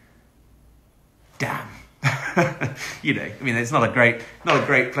 going, damn. You know, I mean, it's not a great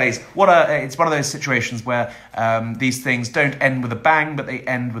place. It's one of those situations where these things don't end with a bang, but they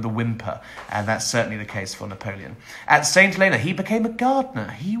end with a whimper, and that's certainly the case for Napoleon. At St. Helena, he became a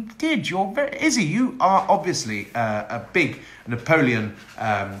gardener. He did. Izzy, you are obviously a big Napoleon,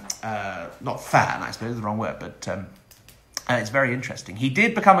 not fan, I suppose is the wrong word, but it's very interesting. He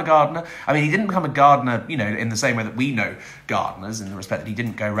did become a gardener. I mean, he didn't become a gardener, you know, in the same way that we know gardeners, in the respect that he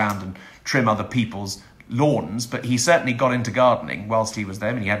didn't go around and trim other people's lawns, but he certainly got into gardening whilst he was there,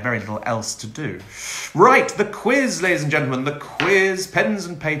 and he had very little else to do. Right, the quiz, ladies and gentlemen, the quiz. Pens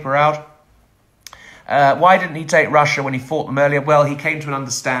and paper out. Why didn't he take Russia when he fought them earlier? Well, he came to an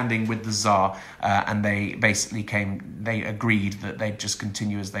understanding with the Tsar, and they agreed that they'd just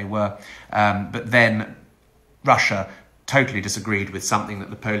continue as they were. But then Russia totally disagreed with something that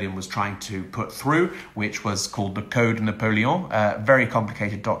Napoleon was trying to put through, which was called the Code Napoleon, a very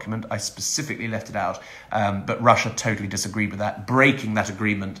complicated document. I specifically left it out, but Russia totally disagreed with that, breaking that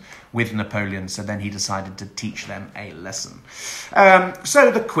agreement with Napoleon, so then he decided to teach them a lesson.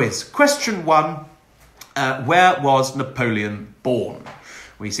 So the quiz. Question 1, where was Napoleon born?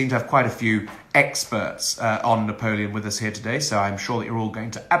 We seem to have quite a few experts on Napoleon with us here today, so I'm sure that you're all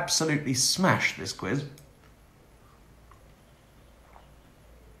going to absolutely smash this quiz.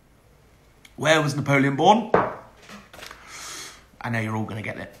 Where was Napoleon born? I know you're all going to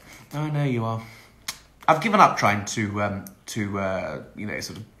get it. I know you are. I've given up trying to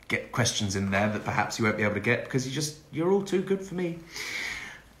sort of get questions in there that perhaps you won't be able to get because you're all too good for me.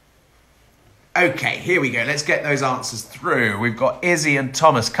 Okay, here we go. Let's get those answers through. We've got Izzy and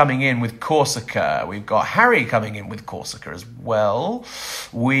Thomas coming in with Corsica. We've got Harry coming in with Corsica as well.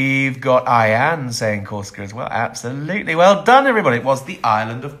 We've got Ian saying Corsica as well. Absolutely. Well done, everybody. It was the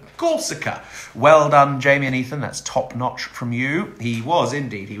island of Corsica. Well done, Jamie and Ethan. That's top notch from you. He was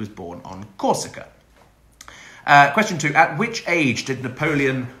indeed. He was born on Corsica. Question 2. At which age did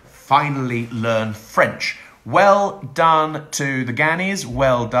Napoleon finally learn French? Well done to the Gannies.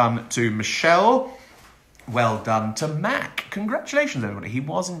 Well done to Michelle. Well done to Mac. Congratulations, everybody. He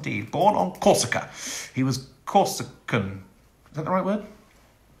was indeed born on Corsica. He was Corsican. Is that the right word?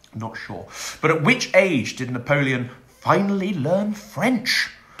 I'm not sure. But at which age did Napoleon finally learn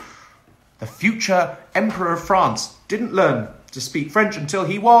French? The future Emperor of France didn't learn to speak French until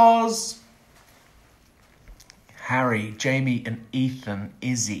he was... Harry, Jamie and Ethan,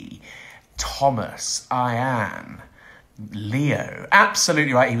 Izzy, Thomas, Ian, Leo.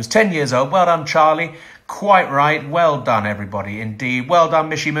 Absolutely right. He was 10 years old. Well done, Charlie. Quite right. Well done, everybody. Indeed. Well done,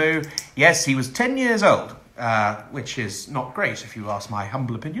 Mishy Moo. Yes, he was 10 years old, which is not great, if you ask my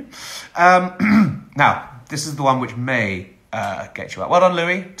humble opinion. Now, this is the one which may get you out. Well done,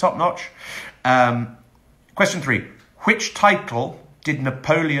 Louis. Top notch. Question 3. Which title did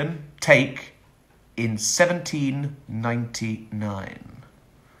Napoleon take in 1799?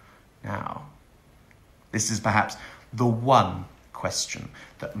 Now, this is perhaps the one question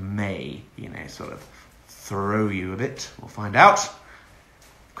that may, sort of throw you a bit. We'll find out.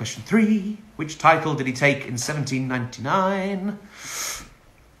 Question 3. Which title did he take in 1799?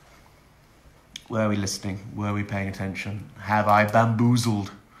 Were we listening? Were we paying attention? Have I bamboozled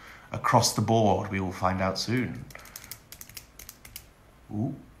across the board? We will find out soon.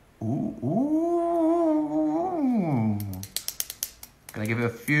 Ooh, ooh, ooh. Going to give it a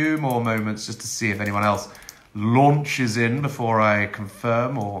few more moments just to see if anyone else launches in before I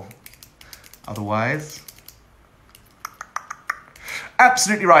confirm or otherwise.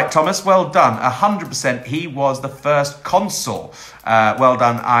 Absolutely right, Thomas. Well done. 100%. He was the first consul. Well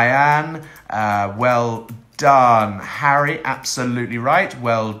done, Ian. Well done, Harry. Absolutely right.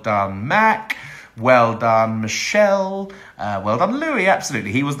 Well done, Mac. Well done, Michelle. Well done, Louis.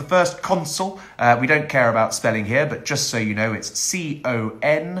 Absolutely. He was the first consul. We don't care about spelling here, but just so you know, it's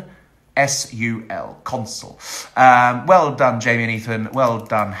C-O-N-S-U-L, consul. Well done, Jamie and Ethan. Well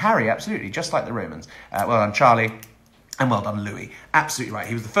done, Harry. Absolutely. Just like the Romans. Well done, Charlie. And well done, Louis. Absolutely right.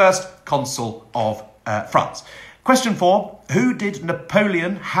 He was the first consul of France. Question 4. Who did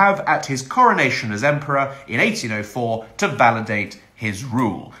Napoleon have at his coronation as emperor in 1804 to validate his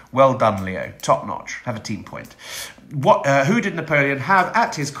rule? Well done, Leo. Top notch. Have a team point. Who did Napoleon have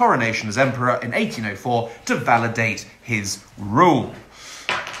at his coronation as emperor in 1804 to validate his rule?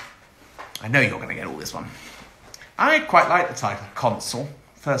 I know you're going to get all this one. I quite like the title consul,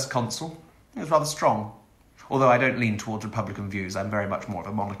 first consul. It was rather strong. Although I don't lean towards Republican views, I'm very much more of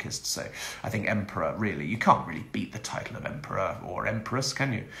a monarchist, so I think emperor, really, you can't really beat the title of emperor or empress,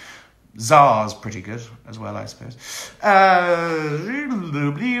 can you? Tsar's pretty good as well, I suppose.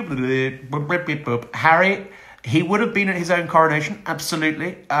 Harry, he would have been at his own coronation,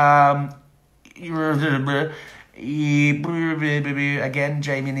 absolutely. Again,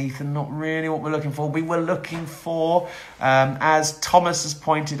 Jamie and Ethan, not really what we're looking for. We were looking for, as Thomas has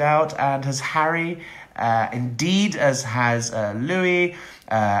pointed out, and as Harry, indeed, as has Louis,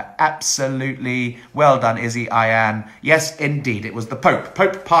 absolutely. Well done, Izzy, Ian. Yes, indeed, it was the Pope,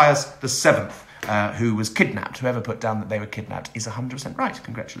 Pope Pius VII, who was kidnapped. Whoever put down that they were kidnapped is 100% right.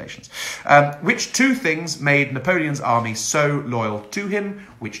 Congratulations. Which two things made Napoleon's army so loyal to him?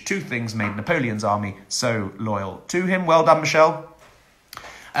 Which two things made Napoleon's army so loyal to him? Well done, Michelle.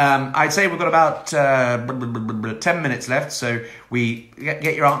 I'd say we've got about 10 minutes left, so we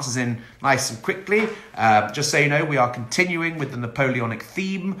get your answers in nice and quickly. Just so you know, we are continuing with the Napoleonic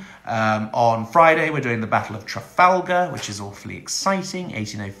theme. On Friday, we're doing the Battle of Trafalgar, which is awfully exciting,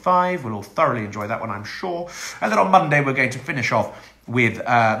 1805. We'll all thoroughly enjoy that one, I'm sure. And then on Monday, we're going to finish off with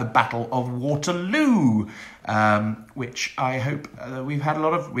the Battle of Waterloo, which I hope we had a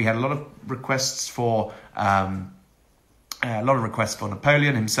lot of requests for. A lot of requests for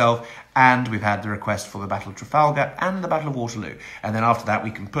Napoleon himself, and we've had the request for the Battle of Trafalgar and the Battle of Waterloo. And then after that,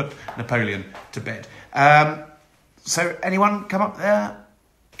 we can put Napoleon to bed. So anyone come up there?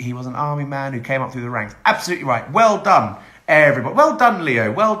 He was an army man who came up through the ranks. Absolutely right. Well done, everybody. Well done,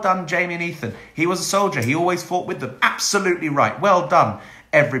 Leo. Well done, Jamie and Ethan. He was a soldier. He always fought with them. Absolutely right. Well done,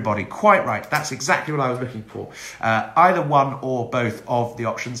 everybody. Quite right. That's exactly what I was looking for. Either one or both of the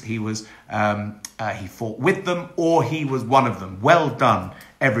options. He was he fought with them or he was one of them. Well done,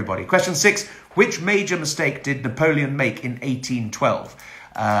 everybody. Question 6. Which major mistake did Napoleon make in 1812?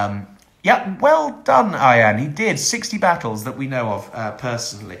 Yeah, well done, Ian. He did 60 battles that we know of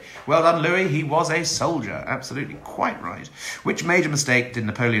personally. Well done, Louis. He was a soldier. Absolutely, quite right. Which major mistake did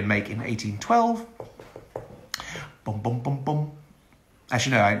Napoleon make in 1812? Boom, boom, boom, boom.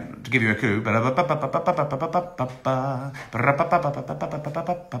 Actually, no, to give you a clue.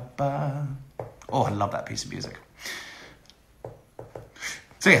 Oh, I love that piece of music.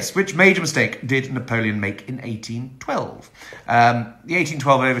 So yes, which major mistake did Napoleon make in 1812? The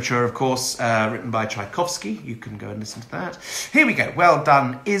 1812 Overture, of course, written by Tchaikovsky. You can go and listen to that. Here we go. Well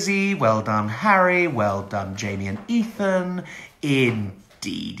done, Izzy. Well done, Harry. Well done, Jamie and Ethan.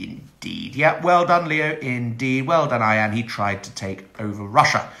 Indeed, indeed. Yeah, well done, Leo. Indeed. Well done, Ian. He tried to take over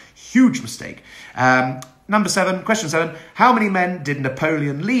Russia. Huge mistake. Number 7, question 7. How many men did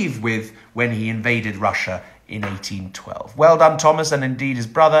Napoleon leave with when he invaded Russia in 1812? Well done, Thomas, and indeed his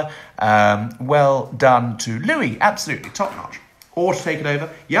brother. Well done to Louis. Absolutely, top notch. Or to take it over.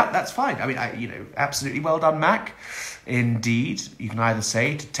 Yeah, that's fine. I mean, absolutely well done, Mac. Indeed, you can either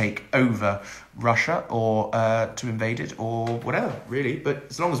say to take over Russia or to invade it or whatever, really. But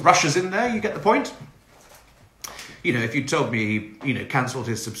as long as Russia's in there, you get the point. If you told me he, cancelled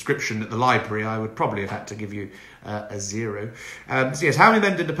his subscription at the library, I would probably have had to give you a 0. So yes, how many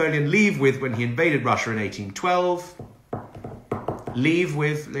men did Napoleon leave with when he invaded Russia in 1812? Leave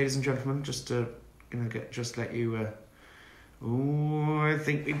with, ladies and gentlemen, just to let you. I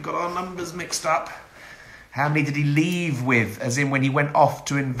think we've got our numbers mixed up. How many did he leave with, as in when he went off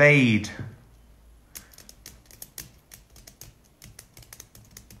to invade?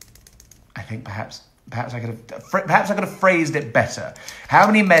 I think perhaps I could have phrased it better. How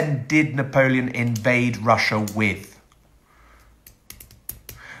many men did Napoleon invade Russia with?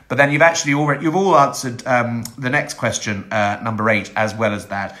 But then you've all answered the next question, number 8, as well as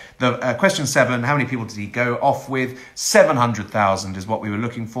that. The question 7, how many people did he go off with? 700,000 is what we were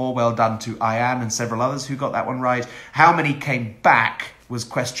looking for. Well done to Ian and several others who got that one right. How many came back was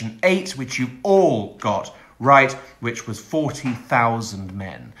question 8, which you all got right, which was 40,000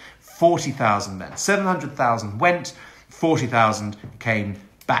 men. 40,000 men. 700,000 went, 40,000 came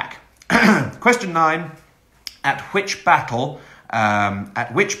back. Question 9, at which battle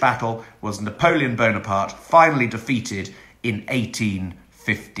was Napoleon Bonaparte finally defeated in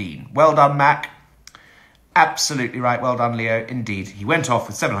 1815? Well done, Mac. Absolutely right. Well done, Leo. Indeed, he went off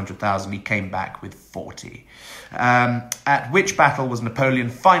with 700,000. He came back with 40. At which battle was Napoleon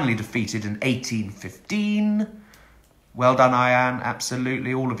finally defeated in 1815? Well done, Ian.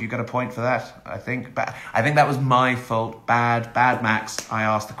 Absolutely. All of you got a point for that, I think. But I think that was my fault. Bad, Max. I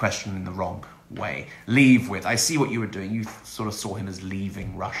asked the question in the wrong way. Leave with. I see what you were doing. You sort of saw him as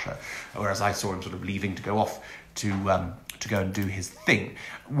leaving Russia, whereas I saw him sort of leaving to go off to go and do his thing.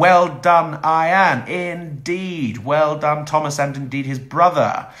 Well done, Ian. Indeed. Well done, Thomas, and indeed his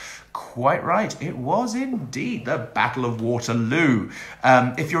brother. Quite right. It was indeed the Battle of Waterloo.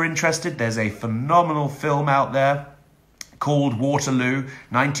 If you're interested, there's a phenomenal film out there called Waterloo,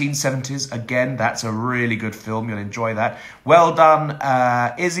 1970s. Again, that's a really good film. You'll enjoy that. Well done,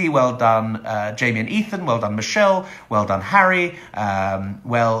 Izzy. Well done, Jamie and Ethan. Well done, Michelle. Well done, Harry.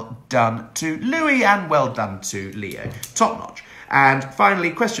 Well done to Louis. And well done to Leo. Top notch. And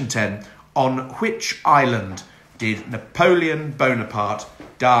finally, question 10. On which island did Napoleon Bonaparte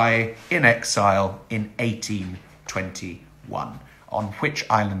die in exile in 1821? On which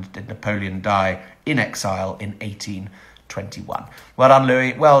island did Napoleon die in exile in 1821? Well done,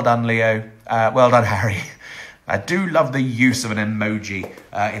 Louis. Well done, Leo. Well done, Harry. I do love the use of an emoji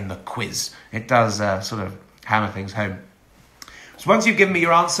in the quiz. It does sort of hammer things home. So once you've given me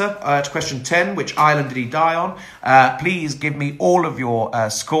your answer to question 10, which island did he die on, please give me all of your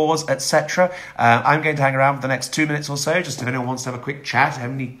scores, etc. I'm going to hang around for the next 2 minutes or so, just if anyone wants to have a quick chat,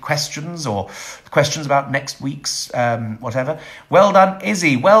 have any questions or questions about next week's whatever. Well done,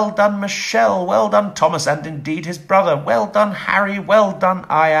 Izzy. Well done, Michelle. Well done, Thomas, and indeed his brother. Well done, Harry. Well done,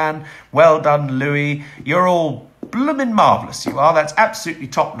 Ian. Well done, Louis. You're all bloomin' marvellous, you are. That's absolutely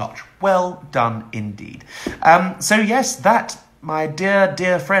top-notch. Well done indeed. So yes, that, my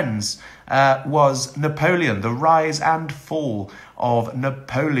dear friends, was Napoleon, the rise and fall of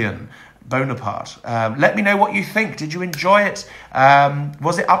Napoleon. Boneparte. Let me know what you think. Did you enjoy it?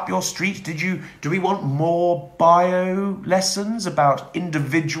 Was it up your street? Do we want more bio lessons about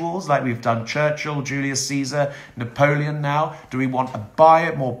individuals like we've done Churchill, Julius Caesar, Napoleon now? Do we want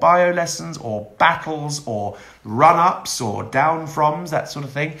more bio lessons or battles or run-ups or down-froms, that sort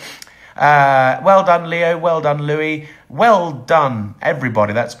of thing? Well done, Leo. Well done, Louis. Well done,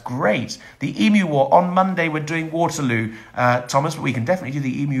 everybody. That's great. The Emu War. On Monday, we're doing Waterloo, Thomas, but we can definitely do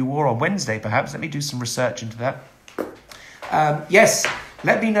the Emu War on Wednesday, perhaps. Let me do some research into that. Yes,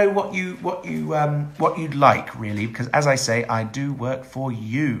 let me know what you'd like, really, because as I say, I do work for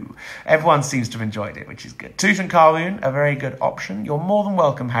you. Everyone seems to have enjoyed it, which is good. Tutankhamun, a very good option. You're more than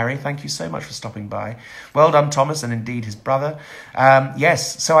welcome, Harry. Thank you so much for stopping by. Well done, Thomas, and indeed his brother.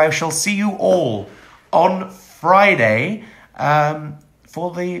 Yes, so I shall see you all on Friday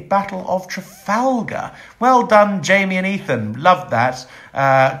for the Battle of Trafalgar. Well done, Jamie and Ethan. Loved that.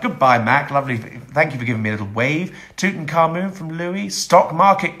 Goodbye, Mac. Lovely. Thank you for giving me a little wave. Tutankhamun from Louis. Stock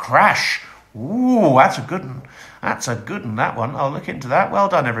market crash. Ooh, that's a good one. That's a good one, that one. I'll look into that. Well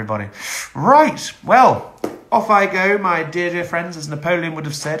done, everybody. Right. Well, off I go, my dear, dear friends, as Napoleon would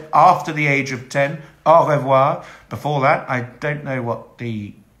have said, after the age of 10. Au revoir. Before that, I don't know what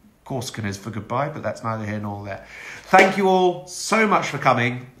the Corsican is for goodbye, but that's neither here nor there. Thank you all so much for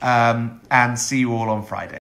coming, and see you all on Friday.